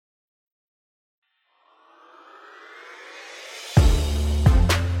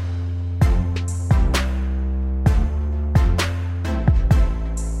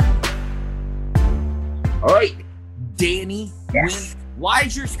Danny Yes. Wynn. Why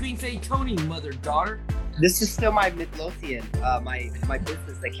is your screen say Tony, mother, daughter? This is still my Midlothian, my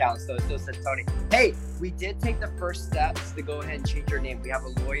business account, so it still says Tony. Hey, we did take the first steps to go ahead and change our name. We have a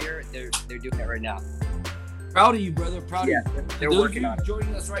lawyer. They're doing it right now. Proud of you, brother. Proud Yeah, of you. they're Those working of on you it.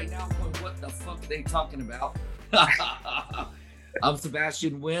 joining us right now, going, what the fuck are they talking about? I'm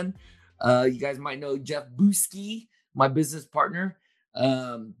Sebastian Wynn. You guys might know Jeff Booski, my business partner.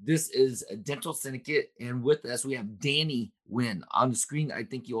 This is a Dental Syndicate, and with us we have Danny Wynn. On the screen, I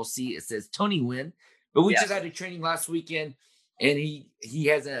think you'll see it says Tony Wynn, but we just had a training last weekend, and he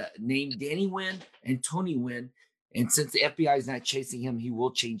has a name, Danny Wynn and Tony Wynn, and since the FBI is not chasing him, he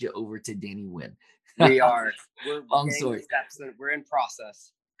will change it over to Danny Wynn. We are. We're Long getting story. the steps in. We're in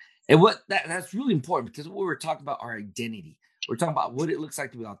process. And that's really important, because what we're talking about our identity. We're talking about what it looks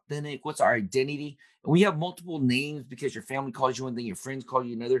like to be authentic. What's our identity? And we have multiple names because your family calls you one thing, your friends call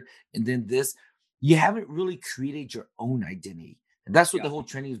you another, and then this. You haven't really created your own identity. And that's what the whole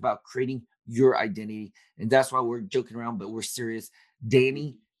training is about, creating your identity. And that's why we're joking around, but we're serious.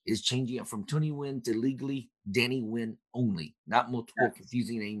 Danny is changing it from Tony Wynn to legally Danny Wynn only, not multiple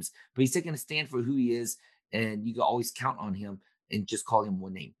confusing names. But he's taking a stand for who he is, and you can always count on him and just call him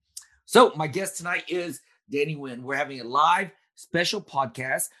one name. So my guest tonight is Danny Wynn. We're having a live special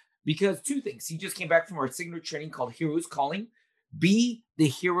podcast because two things. He just came back from our signature training called Heroes Calling. Be the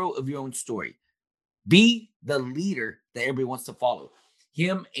hero of your own story. Be the leader that everybody wants to follow.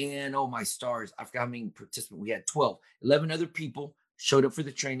 Him and, oh my stars, I forgot how many participants. We had 12, 11 other people showed up for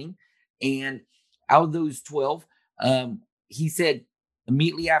the training. And out of those 12, he said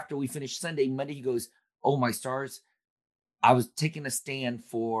immediately after we finished Sunday, Monday, he goes, oh my stars, I was taking a stand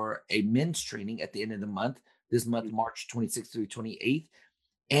for a men's training at the end of the month, this month, March 26th through 28th,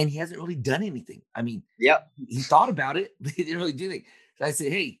 and he hasn't really done anything. I mean, he thought about it, but he didn't really do anything. So I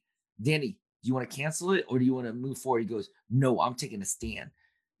said, hey, Danny, do you want to cancel it or do you want to move forward? He goes, no, I'm taking a stand,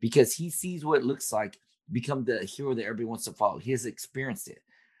 because he sees what it looks like to become the hero that everybody wants to follow. He has experienced it.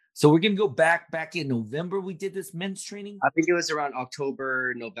 So we're going to go back in November. We did this men's training. I think it was around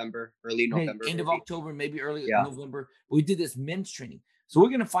October, November, early November. End of October, maybe early November. We did this men's training. So we're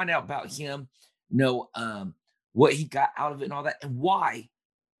going to find out about him, what he got out of it and all that, and why,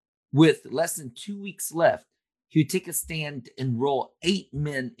 with less than 2 weeks left, he would take a stand to enroll 8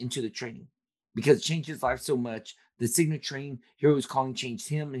 men into the training, because it changed his life so much. The signature training, Heroes Calling, changed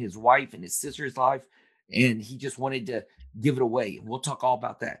him and his wife and his sister's life, and he just wanted to give it away. We'll talk all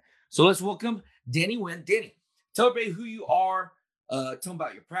about that. So let's welcome Danny Wynn. Danny, tell everybody who you are. Tell them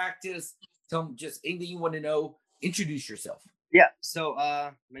about your practice. Tell them just anything you want to know. Introduce yourself. Yeah. So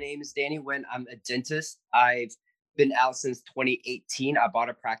my name is Danny Wynn. I'm a dentist. I've been out since 2018. I bought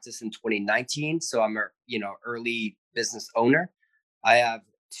a practice in 2019. So I'm a early business owner. I have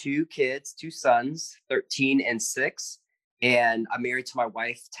 2 kids, 2 sons, 13 and 6. And I'm married to my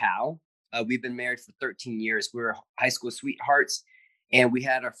wife, Tao. We've been married for 13 years. We were high school sweethearts, and we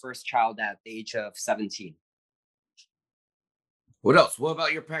had our first child at the age of 17. What else? What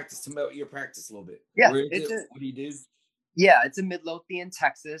about your practice? Tell me about your practice a little bit. Yeah. What do you do? Yeah, it's in Midlothian,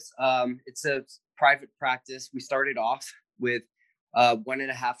 Texas. It's a private practice. We started off with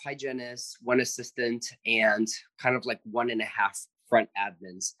 1.5 hygienists, 1 assistant, and kind of like 1.5 front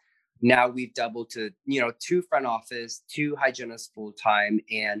admins. Now we've doubled to 2 front office, 2 hygienists full time,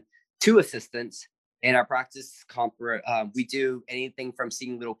 and 2 assistants. In our practice, we do anything from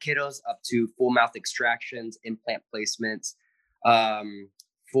seeing little kiddos up to full mouth extractions, implant placements,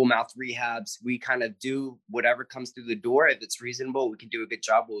 full mouth rehabs. We kind of do whatever comes through the door. If it's reasonable, we can do a good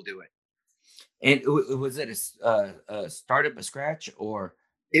job, we'll do it. And was it a startup, a scratch, or?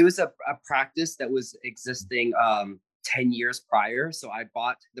 It was a practice that was existing 10 years prior. So I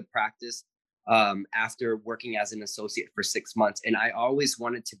bought the practice after working as an associate for 6 months. And I always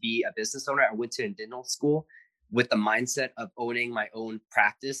wanted to be a business owner. I went to a dental school with the mindset of owning my own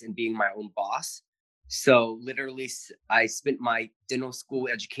practice and being my own boss. So literally, I spent my dental school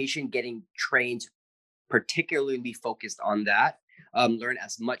education getting trained, particularly focused on that. Learn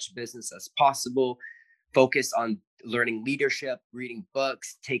as much business as possible, focus on learning leadership, reading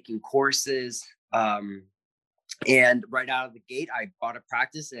books, taking courses. And right out of the gate, I bought a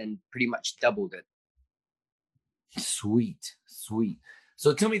practice and pretty much doubled it. Sweet.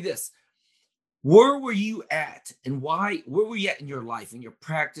 So tell me this. Where were you at and why? Where were you at in your life, in your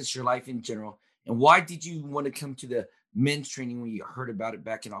practice, your life in general? And why did you want to come to the men's training when you heard about it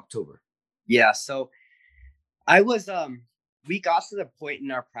back in October? Yeah, so I was, we got to the point in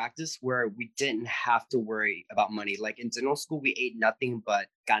our practice where we didn't have to worry about money. Like in dental school, we ate nothing but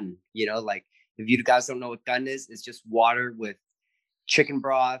gun, like if you guys don't know what gun is, it's just water with chicken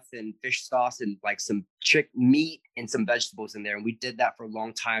broth and fish sauce and like some chick meat and some vegetables in there. And we did that for a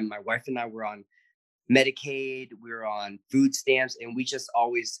long time. My wife and I were on Medicaid, we were on food stamps, and we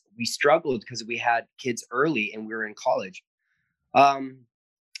struggled because we had kids early and we were in college. Um,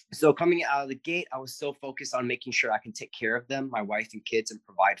 so coming out of the gate, I was so focused on making sure I can take care of them, my wife and kids, and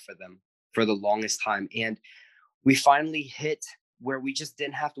provide for them for the longest time. And we finally hit where we just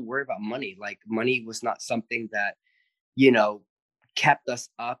didn't have to worry about money. Like money was not something that, you know, kept us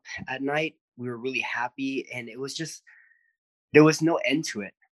up at night. We were really happy, and it was just there was no end to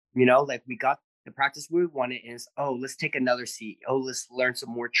it. Like we got the practice we wanted, and it's, oh, let's take another seat. Oh, let's learn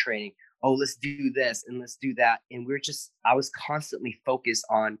some more training. Oh, let's do this and let's do that. And I was constantly focused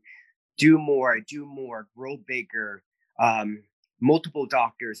on do more, grow bigger, um, multiple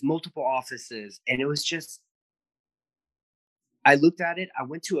doctors, multiple offices. And it was just, I looked at it. I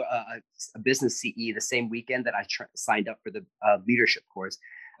went to a business CE the same weekend that I signed up for the leadership course.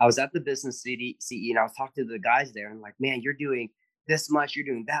 I was at the business CE and I was talking to the guys there and like, man, you're doing this much, you're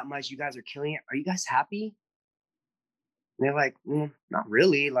doing that much. You guys are killing it. Are you guys happy? And they're like, not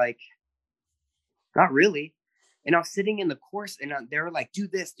really. Like, not really. And I was sitting in the course and they were like, do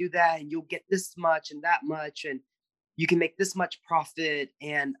this, do that, and you'll get this much and that much. And you can make this much profit.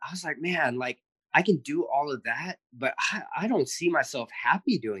 And I was like, man, like I can do all of that, but I don't see myself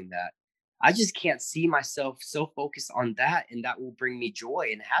happy doing that. I just can't see myself so focused on that. And that will bring me joy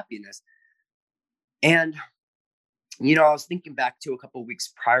and happiness. And, I was thinking back to a couple of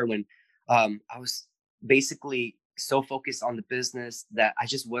weeks prior when I was basically so focused on the business that I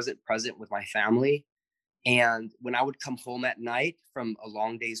just wasn't present with my family. And when I would come home at night from a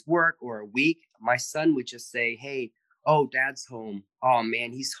long day's work or a week, my son would just say, hey, oh, dad's home. Oh,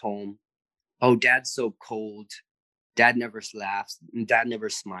 man, he's home. Oh, dad's so cold. Dad never laughs. And dad never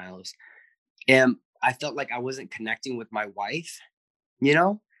smiles. And I felt like I wasn't connecting with my wife, you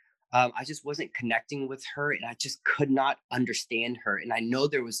know? I just wasn't connecting with her and I just could not understand her. And I know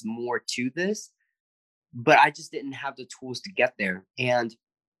there was more to this, but I just didn't have the tools to get there. And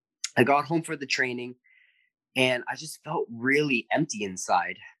I got home for the training and I just felt really empty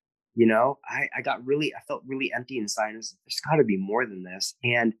inside. I felt really empty inside. There's got to be more than this.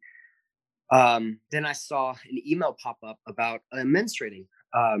 And then I saw an email pop up about men's training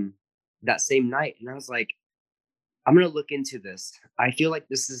that same night. And I was like, I'm going to look into this. I feel like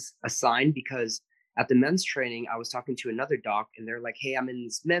this is a sign because at the men's training, I was talking to another doc and they're like, hey, I'm in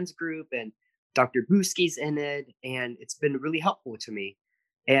this men's group and Dr. Buski's in it. And it's been really helpful to me.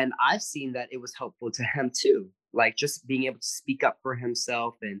 And I've seen that it was helpful to him too. Like just being able to speak up for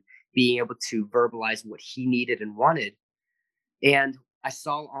himself and being able to verbalize what he needed and wanted. And I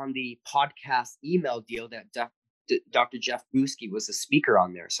saw on the podcast email deal that Dr. Jeff Buski was a speaker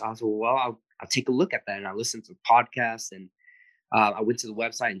on there. So I was like, well, I'll take a look at that. And I listened to the podcast and I went to the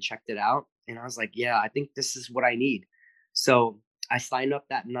website and checked it out. And I was like, yeah, I think this is what I need. So I signed up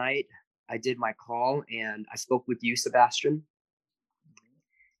that night. I did my call and I spoke with you, Sebastian.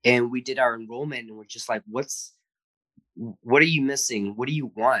 And we did our enrollment and we're just like, what are you missing? What do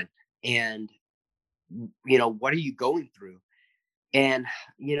you want? And, what are you going through? And,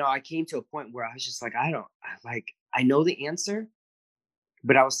 I came to a point where I was just like, I know the answer,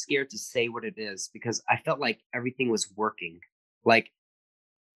 but I was scared to say what it is because I felt like everything was working. Like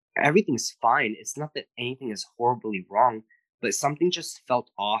everything's fine. It's not that anything is horribly wrong, but something just felt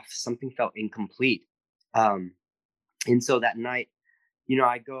off. Something felt incomplete. And so that night,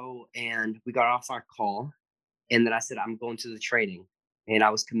 I go and we got off our call and then I said, I'm going to the training and I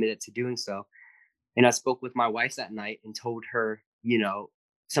was committed to doing so. And I spoke with my wife that night and told her,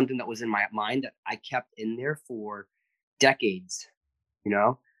 something that was in my mind that I kept in there for decades.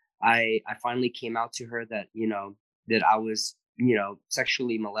 I finally came out to her that, that I was,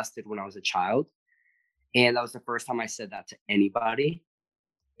 sexually molested when I was a child. And that was the first time I said that to anybody.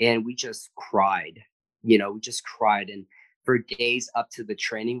 And we just cried, we just cried. And for days up to the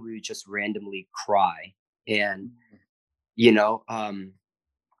training, we would just randomly cry. And,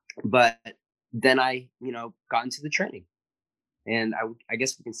 but then I, got into the training. And I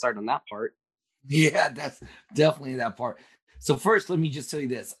guess we can start on that part. Yeah, that's definitely that part. So first, let me just tell you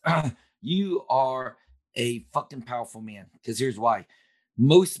this. You are a fucking powerful man. Because here's why.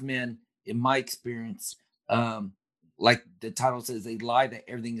 Most men, in my experience, like the title says, they lie that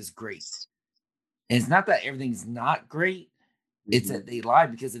everything is great. And it's not that everything's not great. It's Mhm. that they lie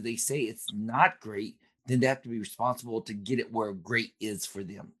because if they say it's not great, then they have to be responsible to get it where great is for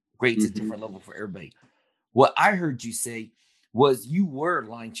them. Great's a Mhm. different level for everybody. What I heard you say was you were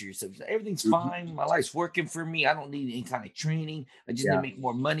lying to yourself. You said, everything's Mhm. fine. My life's working for me. I don't need any kind of training. I just need to Yeah. make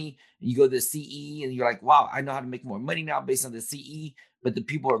more money. And you go to the CE and you're like, wow, I know how to make more money now based on the CE. But the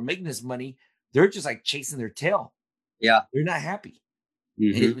people who are making this money, they're just like chasing their tail. Yeah. They're not happy.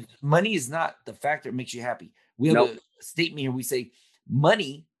 And Mm-hmm. money is not the factor that makes you happy. We have Nope. a statement here. We say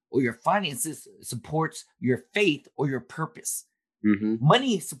money or your finances supports your faith or your purpose. Mm-hmm.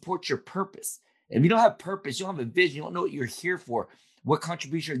 Money supports your purpose. If you don't have purpose, you don't have a vision, you don't know what you're here for, what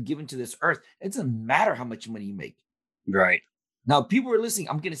contribution you're giving to this earth, it doesn't matter how much money you make. Right. Now, people are listening.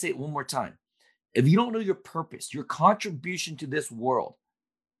 I'm going to say it one more time. If you don't know your purpose, your contribution to this world,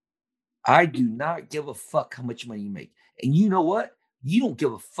 I do not give a fuck how much money you make. And you know what? You don't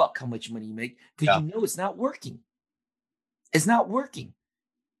give a fuck how much money you make because Yeah. you know it's not working. It's not working.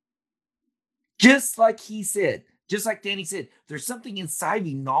 Just like he said, just like Danny said, there's something inside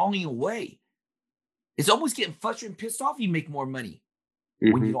you gnawing away. It's almost getting frustrated and pissed off. You make more money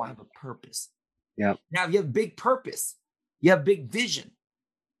when you Mm-hmm. don't have a purpose. Yeah. Now, if you have big purpose, you have big vision,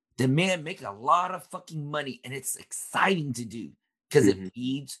 then man, make a lot of fucking money and it's exciting to do because Mm-hmm. it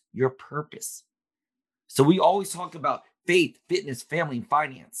feeds your purpose. So we always talk about faith, fitness, family, and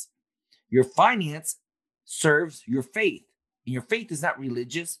finance. Your finance serves your faith. And your faith is not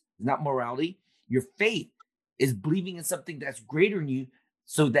religious, it's not morality. Your faith is believing in something that's greater than you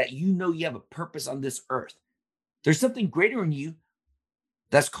so that you know you have a purpose on this earth. There's something greater in you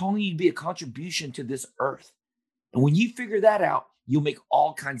that's calling you to be a contribution to this earth. And when you figure that out, you'll make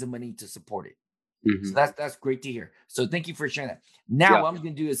all kinds of money to support it. So Mm-hmm. that's great to hear. So thank you for sharing that. Now Yeah. what I'm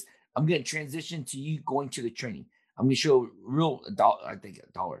going to do is I'm going to transition to you going to the training. I'm going to show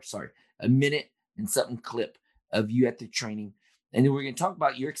a minute and something clip of you at the training. And then we're going to talk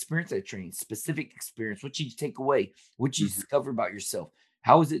about your experience at training, specific experience. What you take away, what you Mm-hmm. discover about yourself.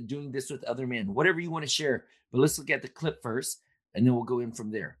 How is it doing this with other men? Whatever you want to share. But let's look at the clip first, and then we'll go in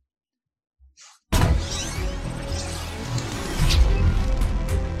from there.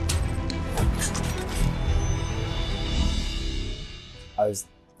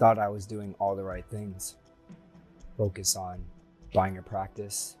 Thought I was doing all the right things. Focus on buying a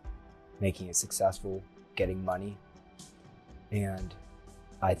practice, making it successful, getting money. And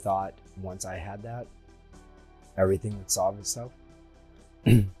I thought once I had that, everything would solve itself.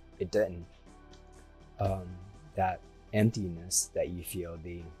 It didn't. That emptiness that you feel,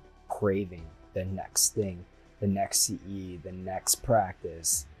 the craving, the next thing, the next CE, the next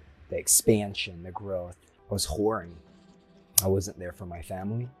practice, the expansion, the growth, I was whoring. I wasn't there for my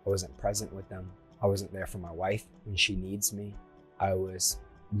family. I wasn't present with them. I wasn't there for my wife when she needs me. I was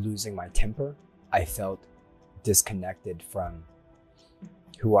losing my temper. I felt disconnected from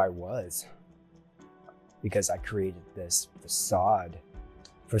who I was because I created this facade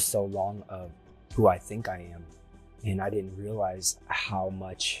for so long of who I think I am. And I didn't realize how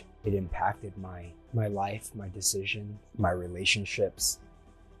much it impacted my life, my decision, my relationships.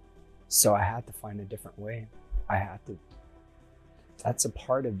 So I had to find a different way. That's a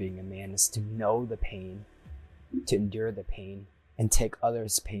part of being a man, is to know the pain, to endure the pain, and take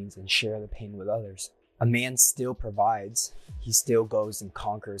others' pains and share the pain with others. A man still provides. He still goes and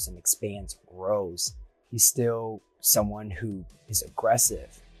conquers and expands, grows. He's still someone who is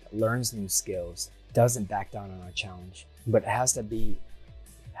aggressive, learns new skills, doesn't back down on a challenge. But it has to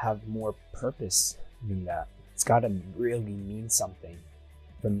have more purpose than that. It's got to really mean something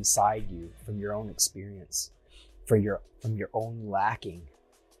from inside you, from your own experience, from your own lacking,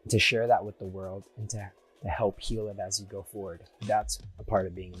 to share that with the world and to help heal it as you go forward. That's a part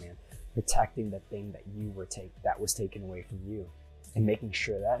of being a man. Protecting the thing that was taken away from you, and making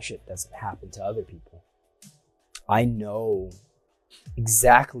sure that shit doesn't happen to other people. I know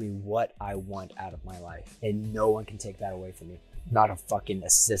exactly what I want out of my life, and no one can take that away from me. Not a fucking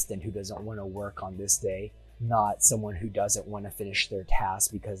assistant who doesn't want to work on this day, not someone who doesn't want to finish their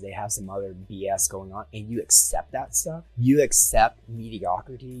task because they have some other BS going on, and you accept that stuff. You accept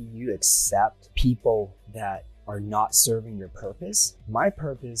mediocrity. You accept people that are not serving your purpose. My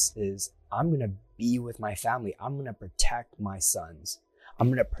purpose is I'm going to be with my family. I'm going to protect my sons. I'm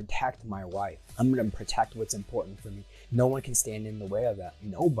going to protect my wife. I'm going to protect what's important for me. No one can stand in the way of that.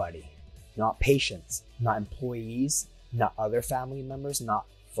 Nobody. Not patients, not employees, not other family members, not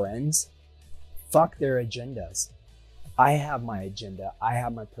friends. Fuck their agendas. I have my agenda. I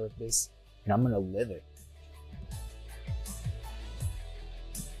have my purpose, and I'm going to live it.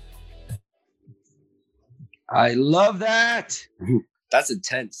 I love that. That's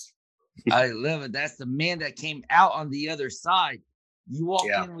intense. I love it. That's the man that came out on the other side. You walk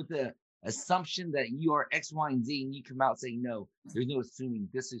in with the assumption that you are X, Y, and Z, and you come out saying, no, there's no assuming,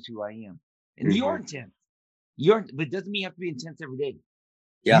 this is who I am. And you're intense. But it doesn't mean you have to be intense every day.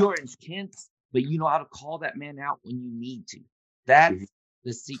 Yeah. You're intense, but you know how to call that man out when you need to. That's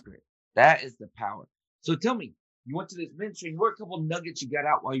the secret. That is the power. So tell me, You went to this ministry. What a couple nuggets you got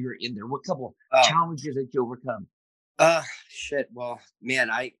out while you were in there? What couple Oh, challenges that you overcome? shit. Well, man,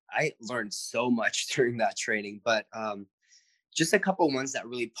 I learned so much during that training, but just a couple ones that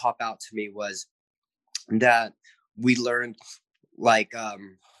really pop out to me was that we learned like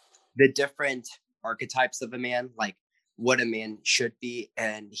the different archetypes of a man, like what a man should be.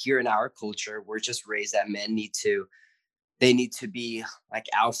 And here in our culture, we're just raised that men need to be like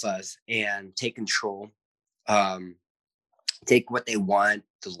alphas and take control, um, take what they want,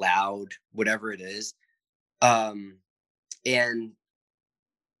 the loud, whatever it is. Um, and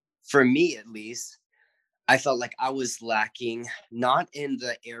for me, at least, I felt like I was lacking not in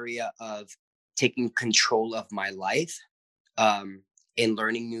the area of taking control of my life, um, and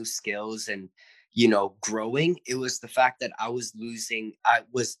learning new skills and, growing. It was the fact that I was missing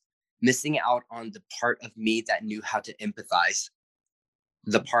out on the part of me that knew how to empathize,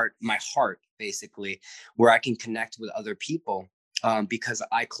 my heart, basically, where I can connect with other people, because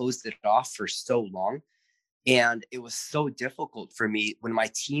I closed it off for so long. And it was so difficult for me when my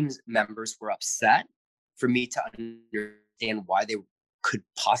team's members were upset for me to understand why they could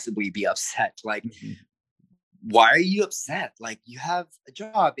possibly be upset. Like, Mhm. why are you upset? Like, you have a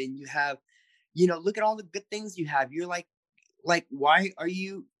job and you have, look at all the good things you have. You're like, why are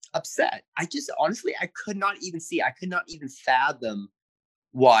you upset? I just honestly, I could not even fathom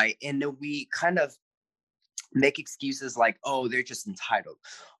why. And then we kind of make excuses like, oh, they're just entitled.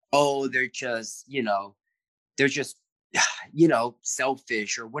 Oh, they're just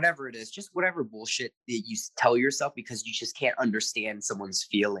selfish or whatever it is, just whatever bullshit that you tell yourself because you just can't understand someone's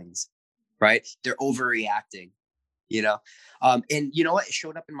feelings, right? They're overreacting, you know and you know what, it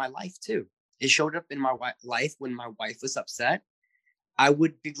showed up in my life too. It showed up in my life when my wife was upset. I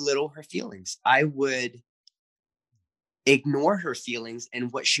would belittle her feelings. I would ignore her feelings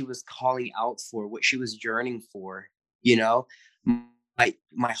and what she was calling out for, what she was yearning for, you know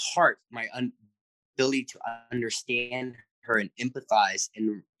my heart, ability to understand her and empathize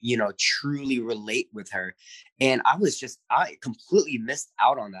and truly relate with her. And I completely missed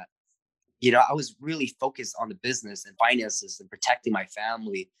out on that. I was really focused on the business and finances and protecting my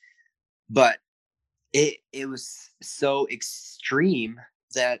family, but it was so extreme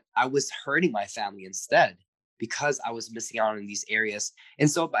that I was hurting my family instead because I was missing out on these areas. And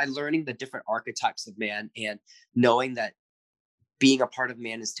so by learning the different archetypes of man and knowing that being a part of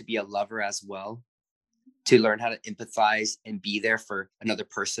man is to be a lover as well, to learn how to empathize and be there for another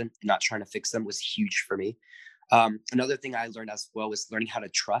person and not trying to fix them was huge for me. Another thing I learned as well was learning how to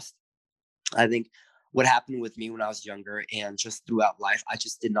trust. I think what happened with me when I was younger and just throughout life, I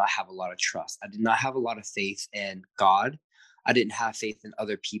just did not have a lot of trust. I did not have a lot of faith in God. I didn't have faith in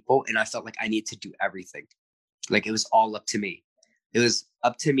other people. And I felt like I need to do everything. Like it was all up to me. It was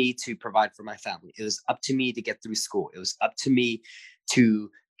up to me to provide for my family. It was up to me to get through school. It was up to me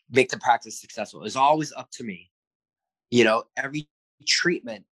to make the practice successful. It was always up to me. Every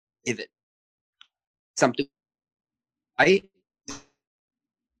treatment, if it something right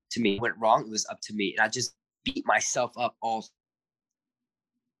to me went wrong, it was up to me. And beat myself up all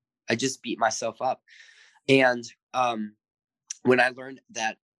I just beat myself up. And when I learned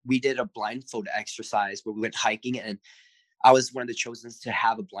that we did a blindfold exercise where we went hiking, and I was one of the chosen to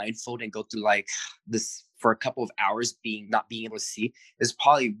have a blindfold and go through like this for a couple of hours, not being able to see, is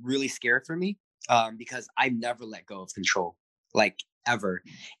probably really scary for me, because I never let go of control, like ever.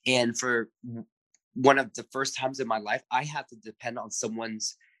 And for one of the first times in my life, I had to depend on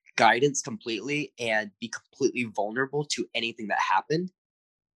someone's guidance completely and be completely vulnerable to anything that happened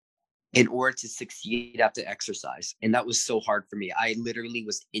in order to succeed at the exercise. And that was so hard for me. I literally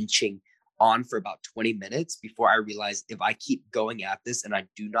was inching on for about 20 minutes before I realized if I keep going at this and I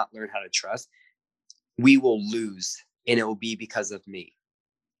do not learn how to trust, we will lose. And it will be because of me.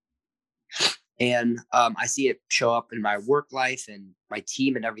 And I see it show up in my work life and my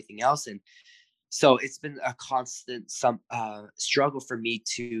team and everything else. And so it's been a constant struggle for me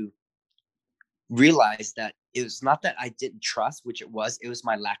to realize that it was not that I didn't trust, which it was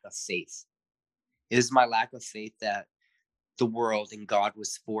my lack of faith. It was my lack of faith that the world and God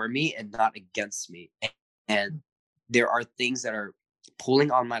was for me and not against me. And there are things that are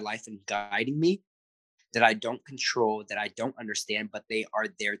pulling on my life and guiding me that I don't control, that I don't understand, but they are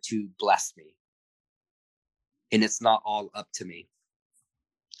there to bless me. And it's not all up to me.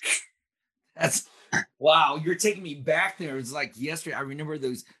 That's wow. You're taking me back there. It's like yesterday. I remember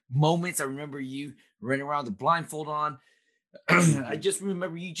those moments. I remember you running around with the blindfold on. I Mhm. just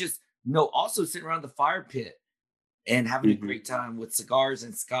remember you just also sitting around the fire pit and having a Mhm. great time with cigars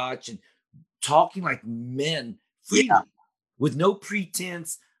and scotch and talking like men Yeah. freely with no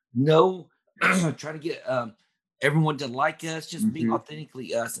pretense, no trying to get everyone to like us, just being Hmm.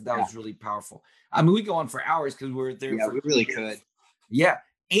 authentically us. And that Yeah. was really powerful. I mean, we go on for hours because we're there Yeah, for we really could. 2 days. Yeah.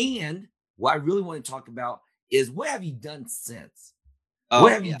 And what I really want to talk about is what have you done since? What Oh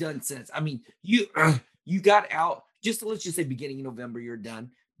have you yeah. done since? I mean, you you got out just let's just say beginning of November, you're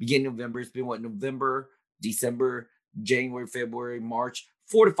done. Beginning of November, it's been what November, December, January, February, March,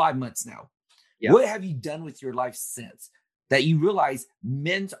 4 to 5 months now. Yeah. What have you done with your life since that you realize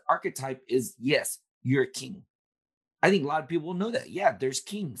men's archetype is yes, you're a king. I think a lot of people know that. Yeah, there's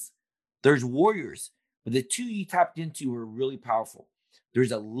kings, there's warriors, but the two you tapped into are really powerful.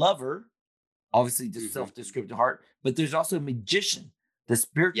 There's a lover, obviously the Hmm. self-descriptive heart, but there's also a magician, the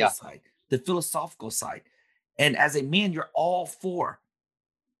spiritual Yeah. side, the philosophical side. And as a man, you're all four.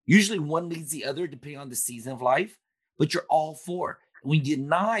 Usually one leads the other depending on the season of life, but you're all four. When you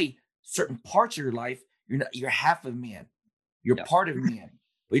deny certain parts of your life, you're half of man. You're Yeah. part of man,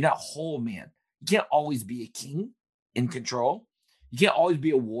 but you're not whole man. You can't always be a king in control. You can't always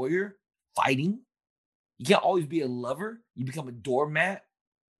be a warrior fighting. You can't always be a lover. You become a doormat.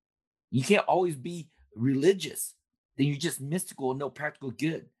 You can't always be religious. Then you're just mystical and no practical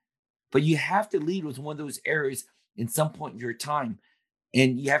good. But you have to lead with one of those areas in some point in your time.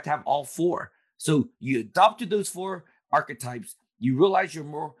 And you have to have all four. So you adopted those four archetypes. You realize you're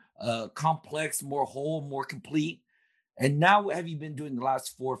more complex, more whole, more complete. And now, what have you been doing the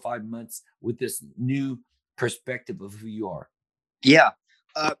last 4 or 5 months with this new perspective of who you are? Yeah.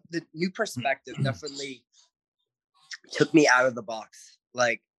 The new perspective definitely took me out of the box.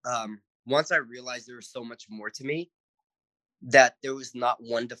 Like, once I realized there was so much more to me, that there was not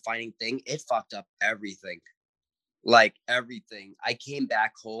one defining thing, it fucked up everything. Like everything. I came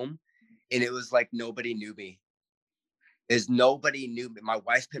back home and it was like nobody knew me. Is nobody knew me. My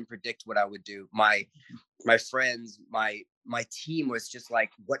wife couldn't predict what I would do. My friends, my team was just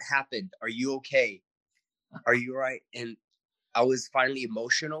like, "What happened? Are you okay? Are you all right?" And I was finally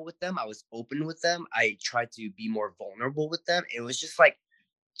emotional with them. I was open with them. I tried to be more vulnerable with them. It was just like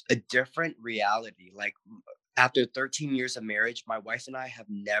a different reality. Like after 13 years of marriage, my wife and I have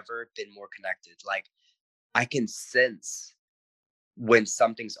never been more connected. Like I can sense when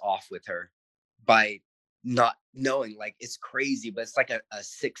something's off with her by not knowing. Like it's crazy, but it's like a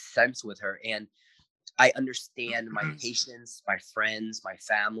sixth sense with her. And I understand my patients, my friends, my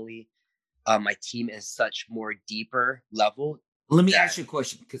family, my team is such more deeper level Let me that ask you a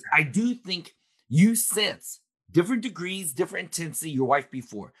question because I do think you sense different degrees, different intensity. Your wife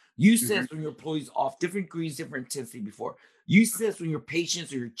before you Mhm. sense when your employees off different degrees, different intensity before you sense when your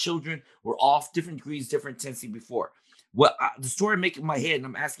patients or your children were off different degrees, different intensity before. What the story I'm making in my head, and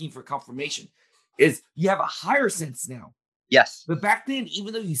I'm asking for confirmation, is you have a higher sense now. Yes, But back then,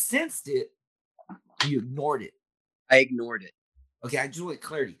 even though you sensed it, you ignored it. I ignored it. Okay, I just want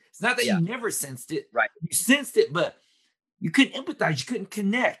clarity. It's not that Yeah, you never sensed it. right. You sensed it, but you couldn't empathize, you couldn't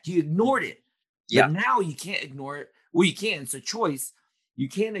connect, you ignored it. But Yeah, now you can't ignore it. Well, you can, it's a choice. You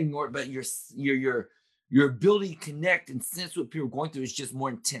can't ignore it, but your ability to connect and sense what people are going through is just more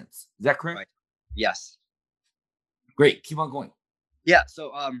intense. Is that correct? right. Yes. Great. Keep on going. Yeah.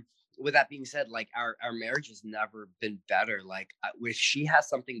 So, with that being said, like our marriage has never been better. Like, if she has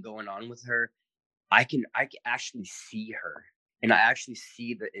something going on with her, I can actually see her, and I actually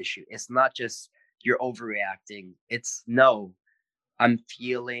see the issue. It's not just you're overreacting. It's no, I'm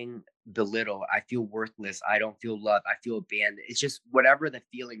feeling belittled. I feel worthless. I don't feel loved. I feel abandoned. It's just whatever the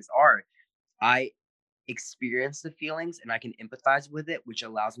feelings are. I experience the feelings and I can empathize with it, which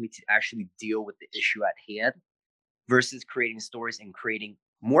allows me to actually deal with the issue at hand versus creating stories and creating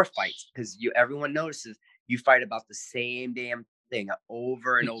more fights because you everyone notices you fight about the same damn thing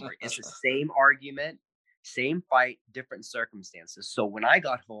over and over. It's the same argument, same fight, different circumstances. So when I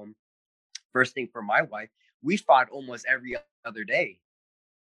got home, first thing for my wife, we fought almost every other day.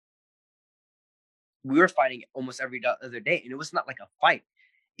 We were fighting almost every other day, and it was not like a fight.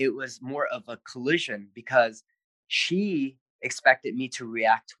 It was more of a collision because she expected me to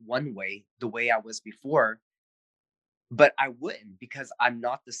react one way, the way I was before, but I wouldn't because I'm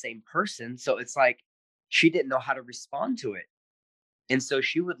not the same person. So it's like she didn't know how to respond to it. And so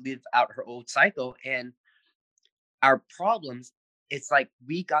she would live out her old cycle and our problems. It's like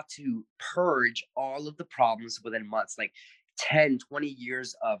we got to purge all of the problems within months, like 10, 20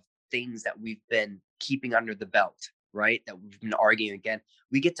 years of things that we've been keeping under the belt, right? That we've been arguing again.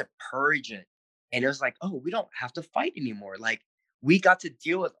 We get to purge it. And it was like, oh, we don't have to fight anymore. Like we got to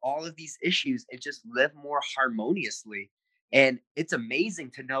deal with all of these issues and just live more harmoniously. And it's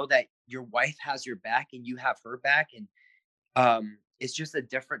amazing to know that your wife has your back and you have her back. And it's just a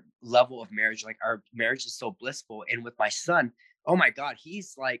different level of marriage. Like our marriage is so blissful. And with my son, oh my God,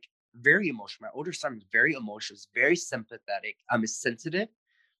 he's like very emotional. My older son is very emotional, is very sympathetic, is sensitive.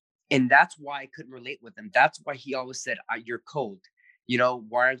 And that's why I couldn't relate with him. That's why he always said, "You're cold. You know,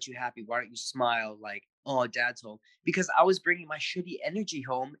 why aren't you happy? Why don't you smile? Like, oh, dad's home." Because I was bringing my shitty energy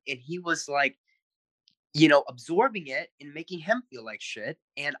home, and he was like, absorbing it and making him feel like shit.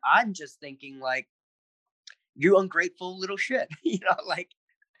 And I'm just thinking, like, you ungrateful little shit. Like,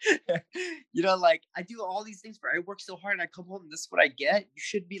 like I do all these things I work so hard and I come home and this is what I get. You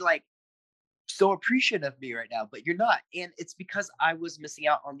should be like so appreciative of me right now, but you're not. And it's because I was missing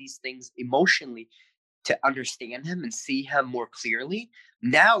out on these things emotionally to understand him and see him more clearly.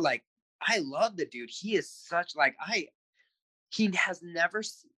 Now, like, I love the dude. He is such like he has never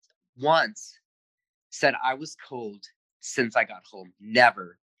once said I was cold since I got home.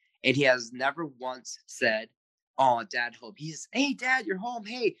 Never. And he has never once said, "Oh, dad home." He's, "Hey dad, you're home.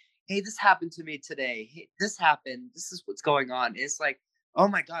 Hey, this happened to me today. Hey, this happened. This is what's going on." It's like, oh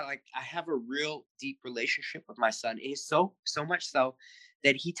my God, like I have a real deep relationship with my son. It is so much so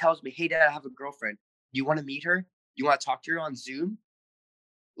that he tells me, "Hey dad, I have a girlfriend. You want to meet her? You want to talk to her on Zoom?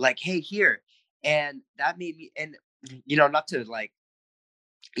 Like, hey, here." And that made me, and not to like,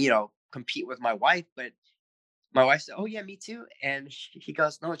 compete with my wife, but my wife said, "Oh yeah, me too." And he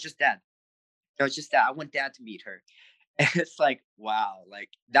goes, "No, it's just dad. No, it's just dad. I want dad to meet her." And it's like, wow, like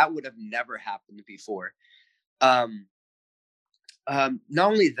that would have never happened before. Um,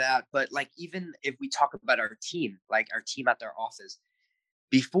 not only that, but like even if we talk about our team, like our team at their office,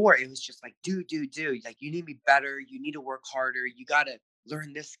 before it was just like, dude, like you need to be better, you need to work harder, you gotta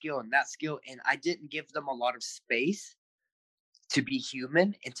learn this skill and that skill. And I didn't give them a lot of space to be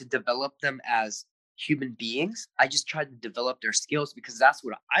human and to develop them as human beings. I just tried to develop their skills because that's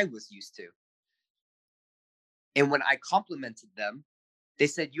what I was used to. And when I complimented them, they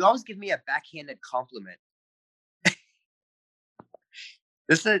said, "You always give me a backhanded compliment."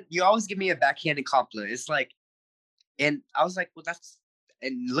 They said, "You always give me a backhanded compliment." It's like, and I was like, well,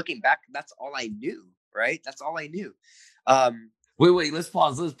 and looking back, that's all I knew, right? That's all I knew. Um, Wait, let's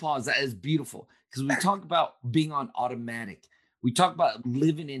pause. Let's pause. That is beautiful because we talk about being on automatic. We talk about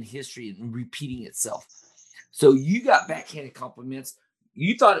living in history and repeating itself. So you got backhanded compliments.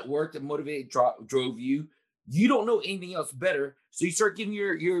 You thought it worked and motivated, drove you. You don't know anything else better, so you start giving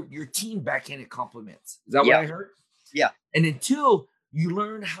your team backhanded compliments. Is that what yeah, I heard? yeah, And until you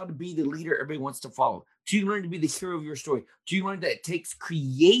learn how to be the leader everybody wants to follow, till you learn to be the hero of your story, till you learn that it takes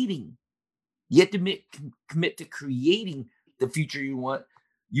creating. You have to commit to creating the future you want.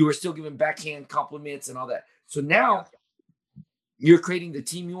 You are still giving backhand compliments and all that. So yeah. now you're creating the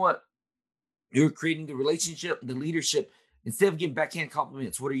team you want. You're creating the relationship, the leadership. Instead of giving backhand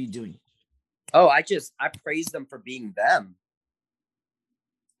compliments, what are you doing? Oh, I praise them for being them.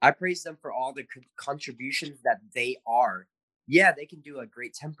 I praise them for all the contributions that they are. Yeah, they can do a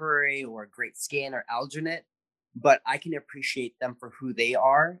great temporary or a great scan or alginate, but I can appreciate them for who they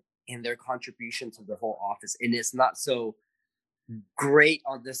are and their contribution to the whole office. And it's not so great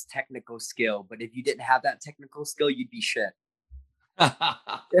on this technical skill, but if you didn't have that technical skill, you'd be shit.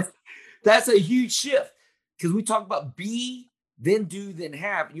 That's a huge shift because we talk about be, then do, then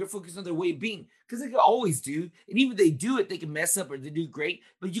have, and you're focused on their way of being because they can always do, and even if they do it, they can mess up or they do great,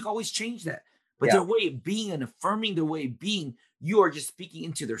 but you can always change that. But Yeah, their way of being and affirming their way of being, you are just speaking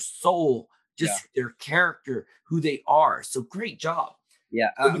into their soul, yeah, just their character, who they are. So great job.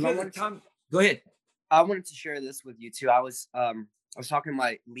 yeah. So And because of time, go ahead. I wanted to share this with you too. I was talking to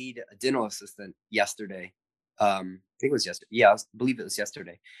my lead dental assistant yesterday. I think it was yesterday. Yeah, believe it was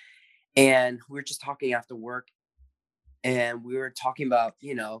yesterday. And we were just talking after work, and we were talking about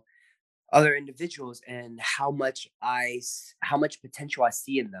other individuals and how much potential I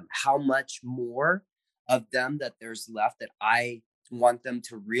see in them, how much more of them that there's left that I want them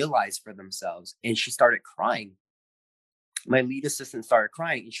to realize for themselves. And she started crying. My lead assistant started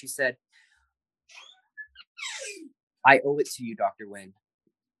crying, and she said, "I owe it to you, Dr. Wayne,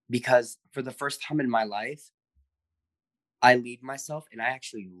 because for the first time in my life, I lead myself and I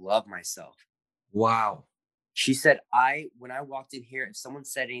actually love myself." Wow. She said, when I walked in here, if someone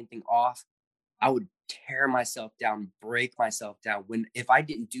said anything off, I would tear myself down, break myself down. If I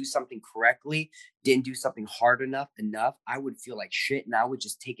didn't do something correctly, didn't do something hard enough, I would feel like shit and I would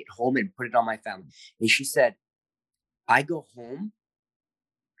just take it home and put it on my family. And she said, "I go home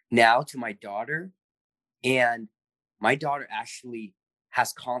now to my daughter, and my daughter actually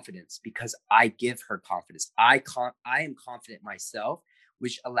has confidence because I give her confidence. I am confident myself,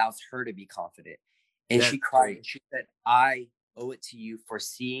 which allows her to be confident." And she That's cried great. and she said, "I owe it to you for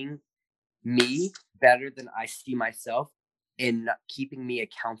seeing me better than I see myself and keeping me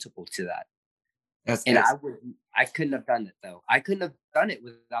accountable to that." And That's I couldn't have done it though. I couldn't have done it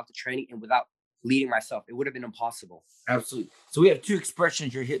without the training and without leading myself. It would have been impossible. absolutely. So we have two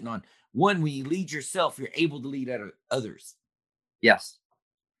expressions you're hitting on. One, when you lead yourself, you're able to lead others Yes.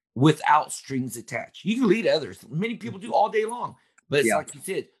 without strings attached. You can lead others. Many people do all day long, but it's Yeah. like you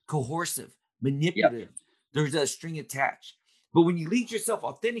said, coercive, Yep. manipulative. There's a string attached. But when you lead yourself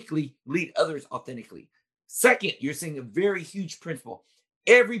authentically, lead others authentically. Second, you're saying a very huge principle.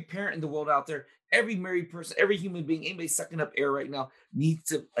 Every parent in the world out there, every married person, every human being, anybody sucking up air right now needs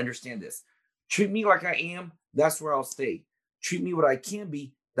to understand this. Treat me like I am, that's where I'll stay. Treat me what I can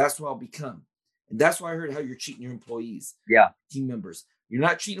be, that's what I'll become. And that's why I heard how you're treating your employees, Yeah. team members. You're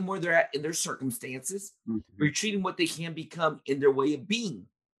not treating them where they're at in their circumstances, but Mhm. you're treating what they can become in their way of being.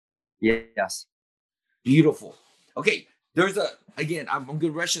 Yes. Beautiful. Okay, there's again, I'm going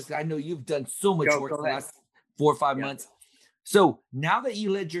to rush this. I know you've done so much work Go the ahead. last 4 or 5 Yeah. months. So now that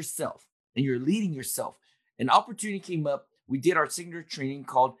you led yourself and you're leading yourself, an opportunity came up. We did our signature training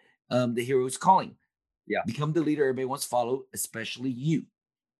called The Hero's Calling. Yeah. Become the leader everybody wants to follow, especially you.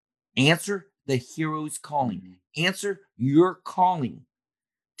 Answer the hero's calling. Mhm. Answer your calling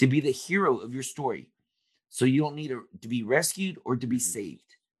to be the hero of your story. So you don't need to be rescued or to be Mhm.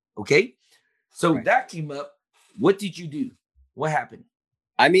 saved. Okay? So Right. that came up. What did you do? What happened?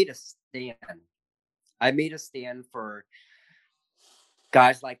 I made a stand. I made a stand for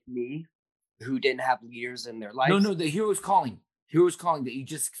guys like me who didn't have leaders in their No, lives. no, the hero's calling. Hero's calling that you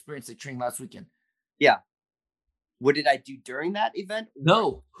just experienced at training last weekend. Yeah. What did I do during that event?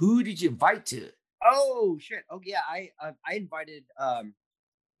 No, who did you invite to it? Oh shit. Oh yeah. I invited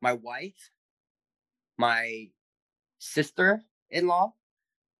my wife, my sister-in-law.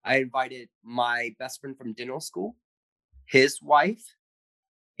 I invited my best friend from dental school, his wife,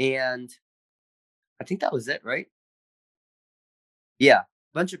 and I think that was it, right? Yeah,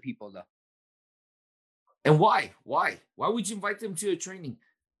 bunch of people though. And why? Why? Why would you invite them to a training?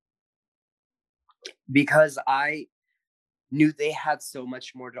 Because I knew they had so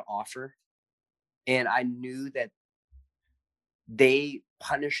much more to offer, and I knew that they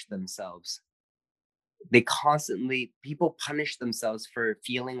punish themselves. People punish themselves for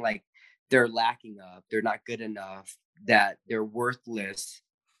feeling like they're lacking up, they're not good enough, that they're worthless.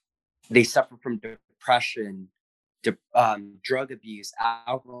 They suffer from depression, drug abuse,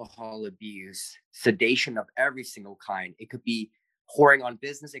 alcohol abuse, sedation of every single kind. It could be whoring on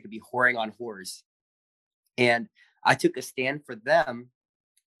business, it could be whoring on whores. And I took a stand for them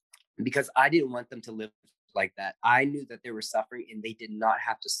because I didn't want them to live like that. I knew that they were suffering and they did not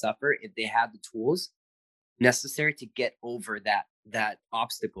have to suffer if they had the tools necessary to get over that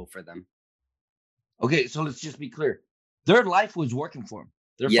obstacle for them. Okay, so let's just be clear. Their life was working for them.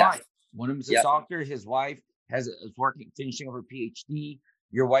 They're Yeah. fine. One of them is a Yep. doctor. His wife is working, finishing up her PhD.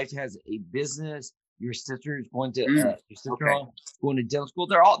 Your wife has a business. Your sister is going to your sister-in-law going to dental school.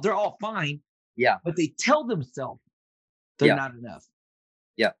 They're all fine, Yeah. but they tell themselves they're Yeah. not enough.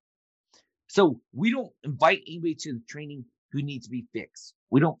 Yeah. So we don't invite anybody to the training who needs to be fixed.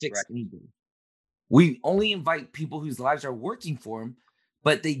 We don't fix Right. anybody. We only invite people whose lives are working for them,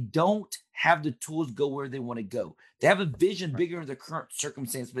 but they don't have the tools to go where they want to go. They have a vision Right. bigger than their current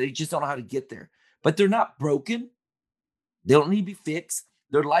circumstance, but they just don't know how to get there. But they're not broken. They don't need to be fixed.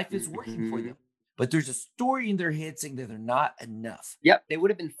 Their life is working for Mhm. them. But there's a story in their head saying that they're not enough. Yep. They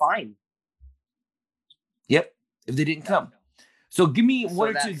would have been fine. Yep. If they didn't come. So give me So one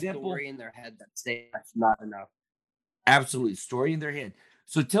or that two examples. story in their head that say that's not enough. Absolutely. Story in their head.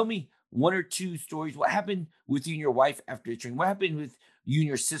 So tell me one or two stories. What happened with you and your wife after the training? What happened with you and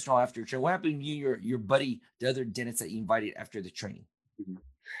your sister-in-law after the training? What happened with you and your buddy, the other dentist that you invited after the training? Mhm.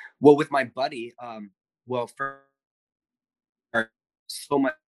 Well, with my buddy, well, for so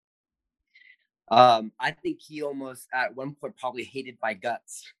much, I think he almost at one point probably hated my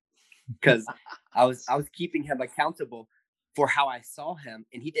guts because I was keeping him accountable for how I saw him,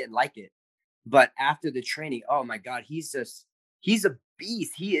 and he didn't like it. But after the training, oh my God, he's a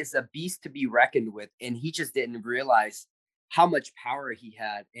beast. He is a beast to be reckoned with, and he just didn't realize how much power he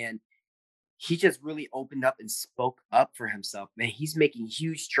had, and he just really opened up and spoke up for himself. Man, he's making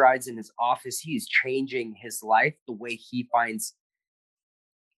huge strides in his office. He is changing his life the way he finds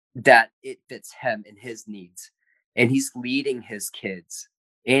that it fits him and his needs. And he's leading his kids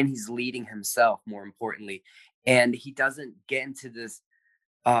and he's leading himself, more importantly. And he doesn't get into this,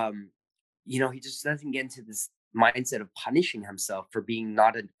 he just doesn't get into this mindset of punishing himself for being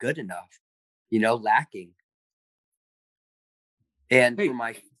not good enough, lacking. And Hey. for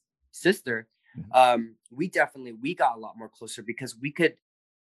my sister, we got a lot more closer because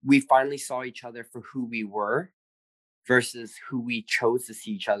we finally saw each other for who we were versus who we chose to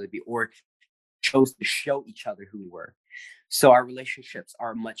see each other be, or chose to show each other who we were. So our relationships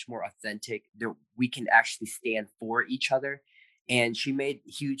are much more authentic. We can actually stand for each other. And she made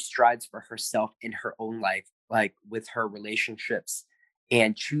huge strides for herself in her own life, like with her relationships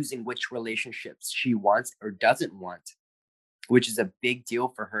and choosing which relationships she wants or doesn't want, which is a big deal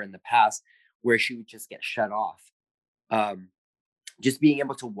for her in the past, where she would just get shut off. Um, just being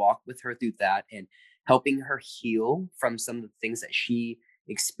able to walk with her through that and helping her heal from some of the things that she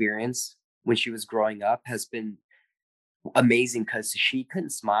experienced when she was growing up has been amazing, because she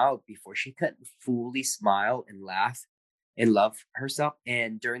couldn't smile before. She couldn't fully smile and laugh and love herself.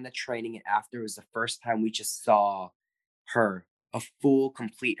 And during the training and after, it was the first time we just saw her, a full,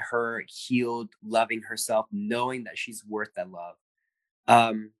 complete her, healed, loving herself, knowing that she's worth that love.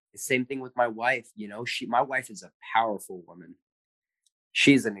 Same thing with my wife. My wife is a powerful woman.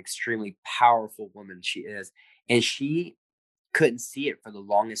 She's an extremely powerful woman. She is. And she couldn't see it for the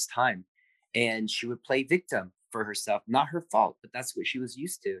longest time. And she would play victim for herself. Not her fault, but that's what she was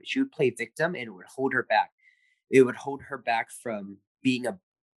used to. She would play victim and it would hold her back. It would hold her back from being a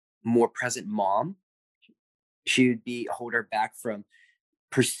more present mom. She would be hold her back from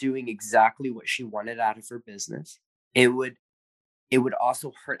pursuing exactly what she wanted out of her business. It would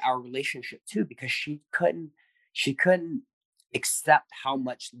also hurt our relationship too, because she couldn't accept how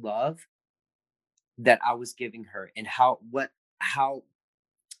much love that I was giving her, and how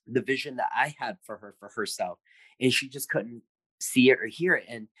the vision that I had for her, for herself, and she just couldn't see it or hear it.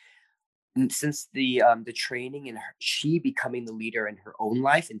 And since the training and she becoming the leader in her own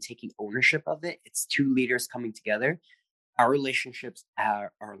life and taking ownership of it, it's two leaders coming together. Our relationships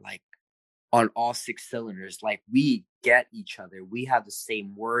are like on all six cylinders. Like, we get each other. We have the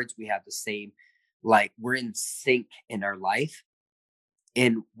same words. We have the same, like, we're in sync in our life,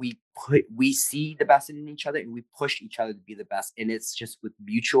 and we see the best in each other, and we push each other to be the best. And it's just with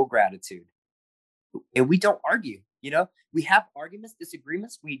mutual gratitude. And we don't argue. We have arguments,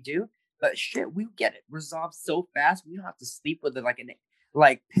 disagreements, we do, but shit, we get it resolved so fast. We don't have to sleep with it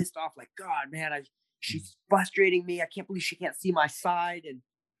like pissed off, like, God, man, she's frustrating me. I can't believe she can't see my side,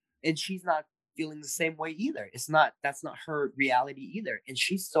 and she's not feeling the same way either. That's not her reality either. And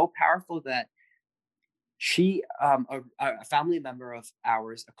she's so powerful that a family member of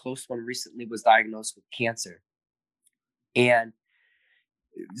ours, a close one, recently was diagnosed with cancer. And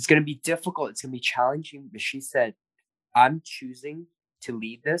it's going to be difficult. It's going to be challenging. But she said, I'm choosing to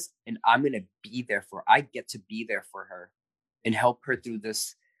lead this, and I'm going to be there for her. I get to be there for her and help her through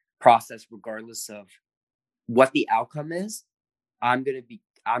this process, regardless of what the outcome is. I'm going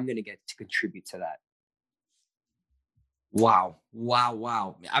to get to contribute to that. Wow. Wow.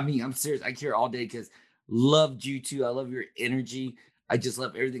 Wow. I mean, I'm serious. I care all day because loved you too. I love your energy. I just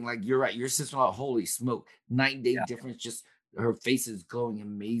love everything. Like, you're right. Your sister, holy smoke, night and day Yeah. difference. Just her face is glowing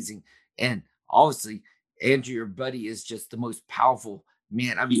amazing. And obviously, Andrew, your buddy, is just the most powerful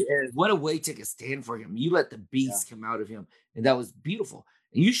man. I He mean, is. what a way to take a stand for him. You let the Yeah. beast come out of him. And that was beautiful.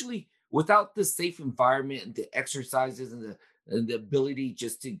 And usually, without the safe environment and the exercises and the ability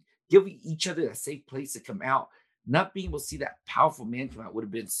just to give each other a safe place to come out, not being able to see that powerful man come out would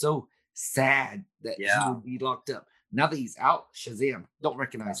have been so sad that he Yeah. would be locked up. Now that he's out, Shazam, don't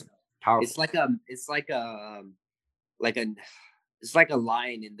recognize him. Powerful. Like a it's like a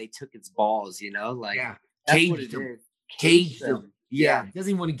lion and they took its balls, like, Yeah. that's what Caged it him. is. Caged him. Yeah. Yeah.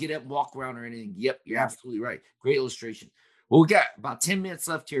 Doesn't even want to get up and walk around or anything. Yep. You're Yeah. absolutely right. Great illustration. Well, we got about 10 minutes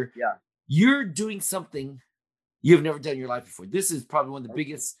left here. Yeah. You're doing something you've never done in your life before. This is probably one of the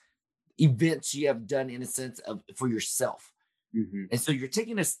biggest events you have done, in a sense, of for yourself. Mm-hmm. And so you're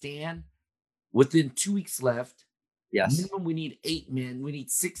taking a stand within 2 weeks left. Yes. Minimum, we need 8 men. We need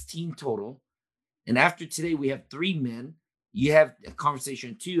 16 total. And after today, we have 3 men. You have a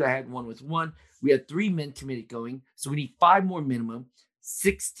conversation 2. I had one with 1. We had 3 men committed going. So we need 5 more minimum,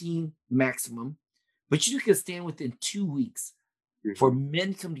 16 maximum. But you can stand within 2 weeks for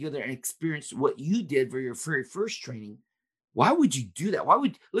men to come together and experience what you did for your very first training. Why would you do that?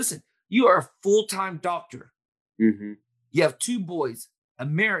 Listen, you are a full-time doctor. Mm-hmm. You have 2 boys, a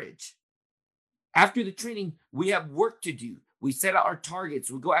marriage. After the training, we have work to do. We set out our targets.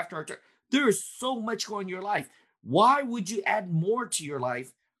 We go after our targets. There is so much going on in your life. Why would you add more to your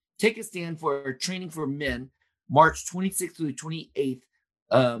life? Take a stand for training for men, March 26th through the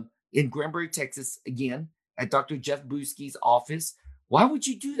 28th in Granbury, Texas, again, at Dr. Jeff Buski's office. Why would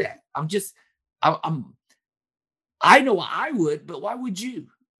you do that? I know I would, but why would you?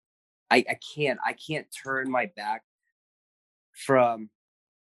 I can't turn my back from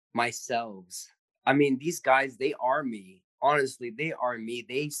myself. I mean, these guys, they are me. Honestly, they are me.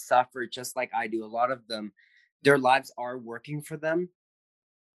 They suffer just like I do. A lot of them, their lives are working for them.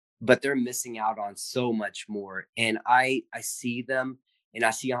 but they're missing out on so much more. And I see them and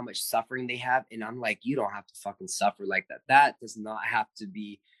I see how much suffering they have, and I'm like, you don't have to fucking suffer like that. That does not have to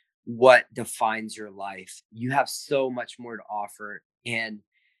be what defines your life. You have so much more to offer. And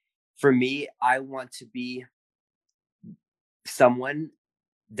for me, I want to be someone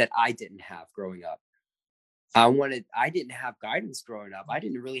that I didn't have growing up. I didn't have guidance growing up. I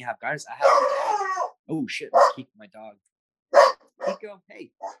didn't really have guidance. I had oh shit, Kiko, my dog. Kiko,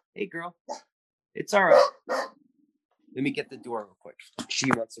 hey, hey girl. It's all right. Let me get the door real quick.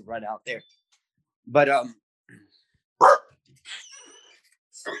 She wants to run out there. But there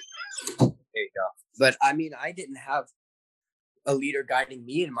you go. But I mean, I didn't have a leader guiding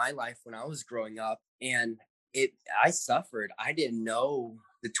me in my life when I was growing up, and I suffered. I didn't know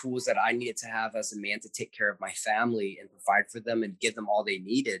the tools that I needed to have as a man to take care of my family and provide for them and give them all they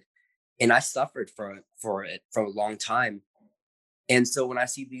needed. And I suffered for it for a long time. And so when I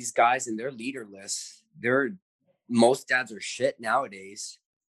see these guys and they're leaderless, most dads are shit nowadays.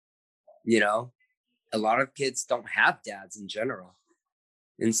 You know, a lot of kids don't have dads in general.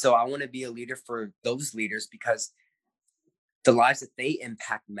 And so I want to be a leader for those leaders because the lives that they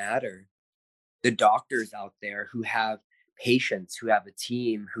impact matter. The doctors out there who have patients, who have a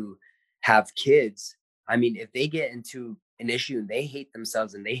team, who have kids. I mean, if they get into an issue and they hate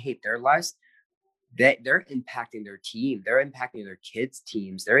themselves and they hate their lives, they're impacting their team, they're impacting their kids'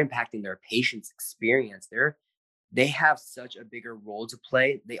 teams, they're impacting their patients' experience. They have such a bigger role to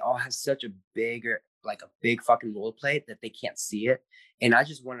play. They all have such a big fucking role to play that they can't see it. And I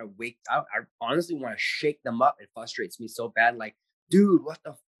just want to I honestly want to shake them up. It frustrates me so bad. Like, dude, what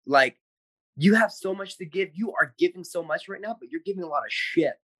the like? You have so much to give. You are giving so much right now, but you're giving a lot of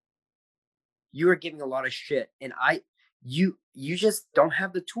shit. You are giving a lot of shit, and you just don't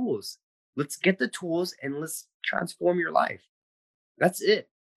have the tools. Let's get the tools and let's transform your life. That's it.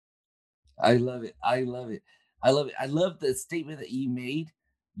 I love it. I love it. I love it. I love the statement that you made.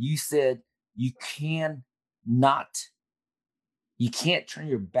 You said you can not, you can't turn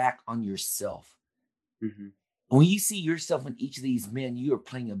your back on yourself. Mm-hmm. When you see yourself in each of these men, you are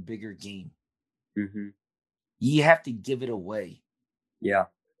playing a bigger game. Mm-hmm. You have to give it away. Yeah.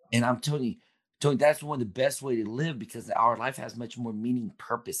 And I'm telling you, Tony, that's one of the best way to live because our life has much more meaning,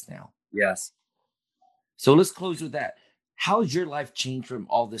 purpose now. Yes. So let's close with that. How's your life changed from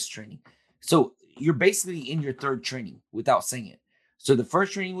all this training? So you're basically in your third training without saying it. So the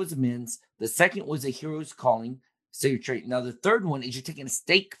first training was a men's. The second was a hero's calling. So you're training. Now the third one is you're taking a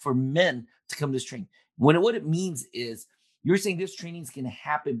stake for men to come to this training. What it means is you're saying this training is going to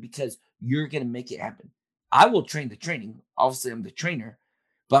happen because you're going to make it happen. I will train the training. Obviously, I'm the trainer,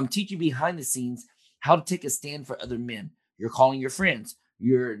 but I'm teaching behind the scenes how to take a stand for other men. You're calling your friends.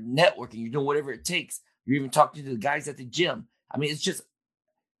 You're networking. You're doing whatever it takes. You're even talking to the guys at the gym. I mean, it's just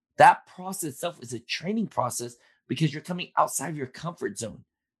that process itself is a training process because you're coming outside of your comfort zone.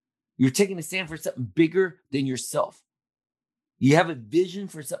 You're taking a stand for something bigger than yourself. You have a vision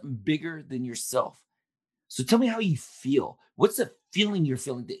for something bigger than yourself. So tell me how you feel. What's the feeling you're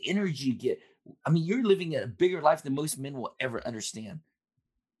feeling, the energy you get? I mean, you're living a bigger life than most men will ever understand.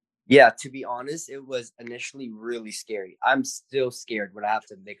 Yeah, to be honest, it was initially really scary. I'm still scared when I have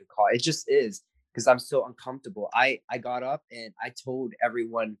to make a call. It just is because I'm so uncomfortable. I got up and I told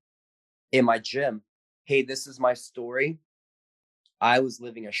everyone in my gym, hey, this is my story. I was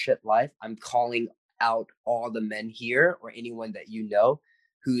living a shit life. I'm calling out all the men here or anyone that you know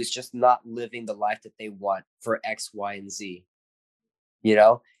who is just not living the life that they want for X, Y, and Z, you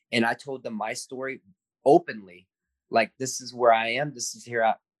know? And I told them my story openly. Like, this is where I am. This is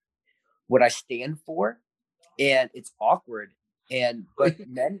what I stand for. And it's awkward. But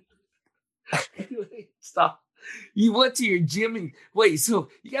men. Stop. You went to your gym and wait, so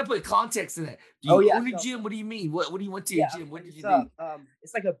you gotta put context in that. Do you own a gym? What do you mean? What do you went to your gym? What did you do?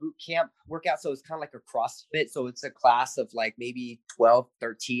 It's like a boot camp workout. So it's kind of like a CrossFit. So it's a class of like maybe 12,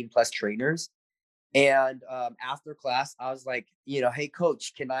 13 plus trainers. And after class, I was like, hey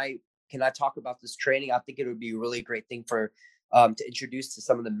coach, can I talk about this training? I think it would be a really great thing for to introduce to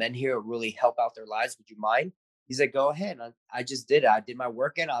some of the men here, really help out their lives. Would you mind? He's like, go ahead. And I just did it. I did my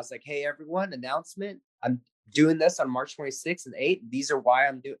workout. I was like, hey everyone, announcement. I'm doing this on March 26th and 8th. This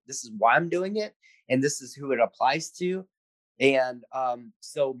is why I'm doing it. And this is who it applies to. And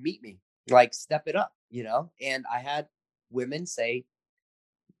so meet me, like step it up, And I had women say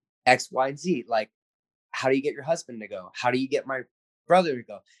X, Y, and Z. Like, how do you get your husband to go? How do you get my brother to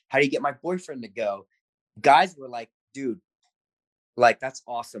go? How do you get my boyfriend to go? Guys were like, dude, like, that's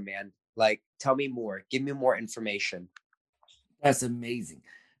awesome, man. Like, tell me more. Give me more information. That's amazing.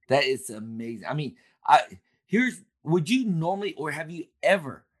 That is amazing. I mean, would you normally or have you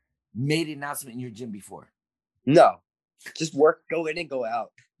ever made an announcement in your gym before? No, just work, go in and go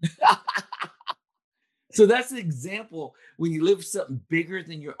out. So that's an example when you live for something bigger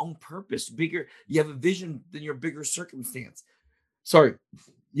than your own purpose, bigger, you have a vision than your bigger circumstance. Sorry,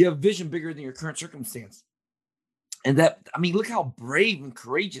 you have vision bigger than your current circumstance. And that, I mean, look how brave and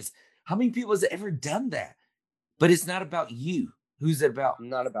courageous. How many people has ever done that? But it's not about you. Who's it about?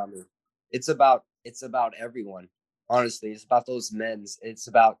 Not about me. It's about everyone. Honestly, it's about those men's. It's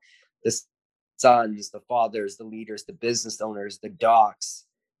about the sons, the fathers, the leaders, the business owners, the docs.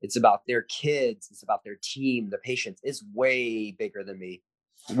 It's about their kids. It's about their team, the patients. It's way bigger than me.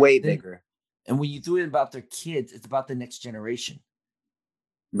 Way bigger. And when you do it about their kids, it's about the next generation.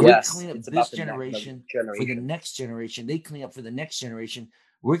 Yes, we clean up it's this about the generation next for the next generation. They clean up for the next generation.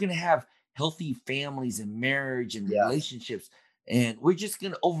 We're going to have healthy families and marriage and Yeah. relationships. And we're just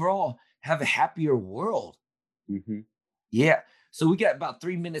going to overall have a happier world. Mm-hmm. Yeah. So we got about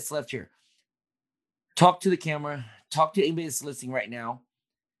 3 minutes left here. Talk to the camera. Talk to anybody that's listening right now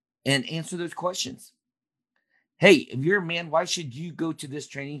and answer those questions. Hey, if you're a man, why should you go to this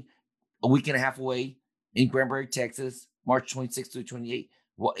training a week and a half away in Granbury, Texas, March 26th through 28th?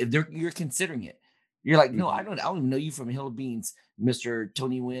 Well, if you're considering it, you're like, no, I don't even know you from Hill of Beans, Mr.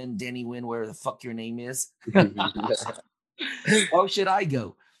 Tony Wynn, Danny Wynn, whatever the fuck your name is. Why should I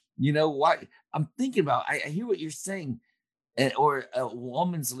go? You know, why? I'm thinking about, I hear what you're saying. Or a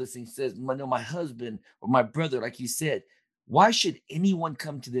woman's listening says, no, my husband or my brother, like you said, why should anyone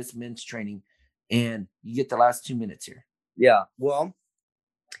come to this men's training? And you get the last 2 minutes here. Yeah. Well,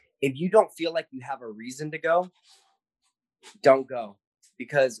 if you don't feel like you have a reason to go, don't go,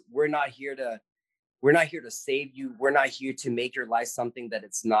 because we're not here to save you. We're not here to make your life something that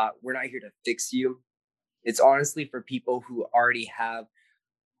it's not. We're not here to fix you. It's honestly for people who already have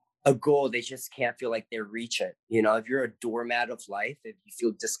a goal. They just can't feel like they reach it. You know, if you're a doormat of life, if you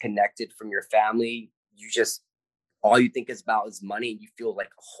feel disconnected from your family, all you think is about is money, and you feel like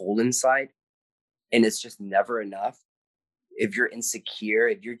a hole inside and it's just never enough. If you're insecure,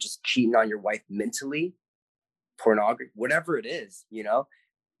 if you're just cheating on your wife mentally, pornography, whatever it is, you know,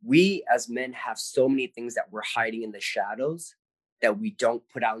 we as men have so many things that we're hiding in the shadows that we don't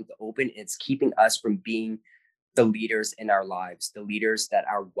put out in the open. It's keeping us from being the leaders in our lives, the leaders that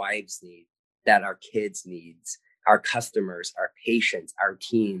our wives need, that our kids needs, our customers, our patients, our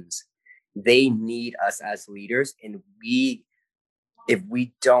teams. They need us as leaders. And if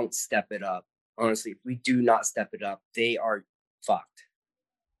we don't step it up, honestly, if we do not step it up, they are fucked.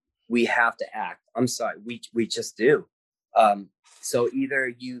 We have to act. I'm sorry. We just do. So either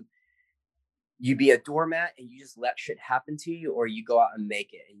you be a doormat and you just let shit happen to you, or you go out and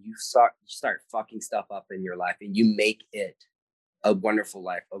make it, and you start fucking stuff up in your life, and you make it a wonderful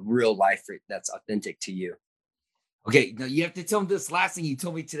life, a real life that's authentic to you. Okay, now you have to tell them this last thing you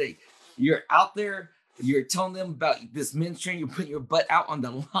told me today. You're out there, you're telling them about this men's training, you're putting your butt out on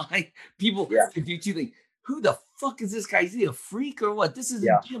the line. People could do two things. Who the fuck is this guy? Is he a freak or what? This is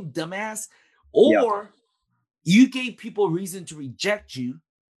a gym, dumbass. Or you gave people reason to reject you.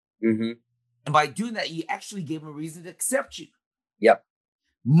 Mm-hmm. And by doing that, you actually gave them a reason to accept you. Yep.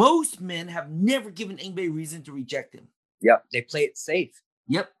 Most men have never given anybody reason to reject them. Yep. They play it safe.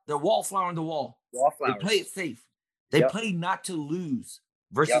 Yep. They're wallflower on the wall. Wallflowers. They play it safe. They play not to lose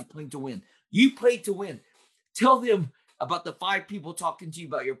versus playing to win. You play to win. Tell them about the 5 people talking to you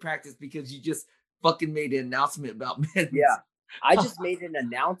about your practice because you just fucking made an announcement about men. Yeah. I just made an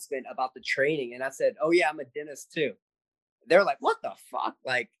announcement about the training, and I said, oh yeah, I'm a dentist too. They're like, what the fuck?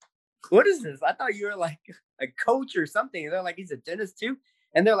 Like, what is this? I thought you were like a coach or something. And they're like, he's a dentist too.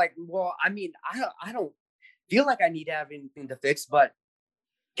 And they're like, well, I mean, I don't feel like I need to have anything to fix, but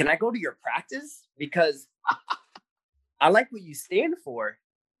can I go to your practice? Because I like what you stand for,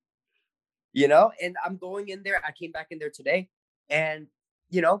 you know? And I'm going in there. I came back in there today, and,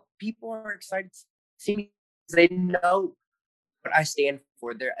 you know, people are excited to see me. They know what I stand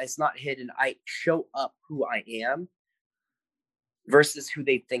for. It's not hidden. I show up who I am versus who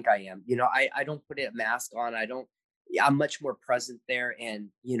they think I am. You know, I don't put a mask on. I'm much more present there. And,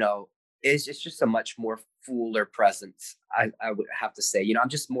 you know, it's just a much more fuller presence. I would have to say, you know, I'm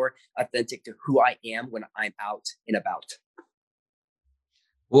just more authentic to who I am when I'm out and about.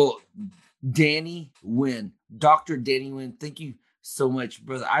 Well, Danny Wynn, Dr. Danny Wynn, thank you so much,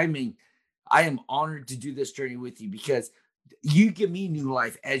 brother. I mean, I am honored to do this journey with you because you give me new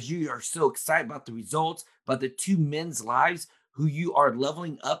life as you are so excited about the results, about the 2 men's lives who you are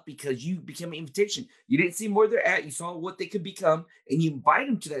leveling up because you became an invitation. You didn't see where they're at. You saw what they could become, and you invite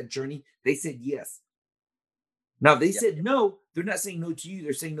them to that journey. They said yes. Now, they said no. They're not saying no to you.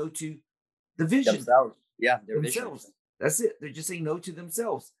 They're saying no to the vision. Themselves. Yeah, their themselves. Vision. That's it. They're just saying no to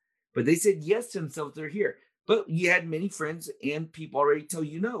themselves. but they said yes to themselves. They're here. But you had many friends and people already tell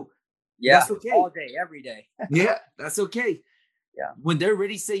you no. Yeah, That's okay. all day, every day. Yeah, that's okay. Yeah. When they're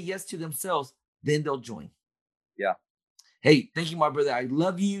ready to say yes to themselves, then they'll join. Yeah. Hey, thank you, my brother. I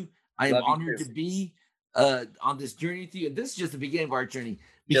love you. I am Love you honored too. to be on this journey with you. And this is just the beginning of our journey.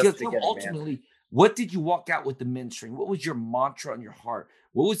 Just Because beginning, man. ultimately, what did you walk out with the ministry? What was your mantra in your heart?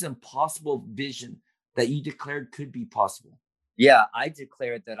 What was the impossible vision that you declared could be possible? Yeah, I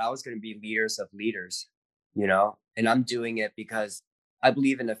declared that I was going to be leaders of leaders, you know, and I'm doing it because I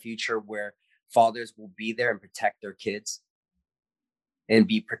believe in a future where fathers will be there and protect their kids and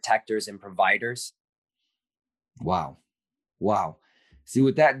be protectors and providers. Wow. Wow. See,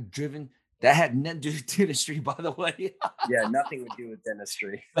 with that driven, that had nothing to do with dentistry, by the way. Yeah, nothing to do with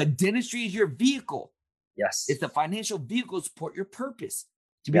dentistry. But dentistry is your vehicle. Yes. It's a financial vehicle to support your purpose,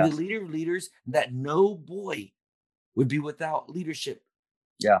 to be Yes. the leader of leaders, that no boy would be without leadership,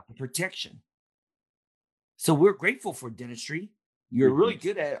 Yeah. and protection. So we're grateful for dentistry. You're really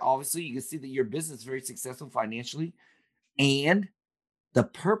good at it. Obviously, you can see that your business is very successful financially, and the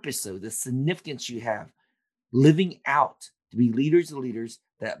purpose of the significance you have living out to be leaders of leaders,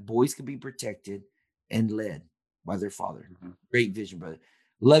 that boys can be protected and led by their father. Great vision, brother.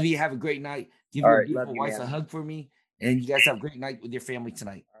 Love you. Have a great night. Give All your right, love beautiful you, wife man. a hug for me. And you guys have a great night with your family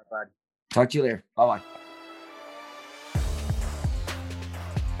tonight. All right, bud. Talk to you later. Bye-bye.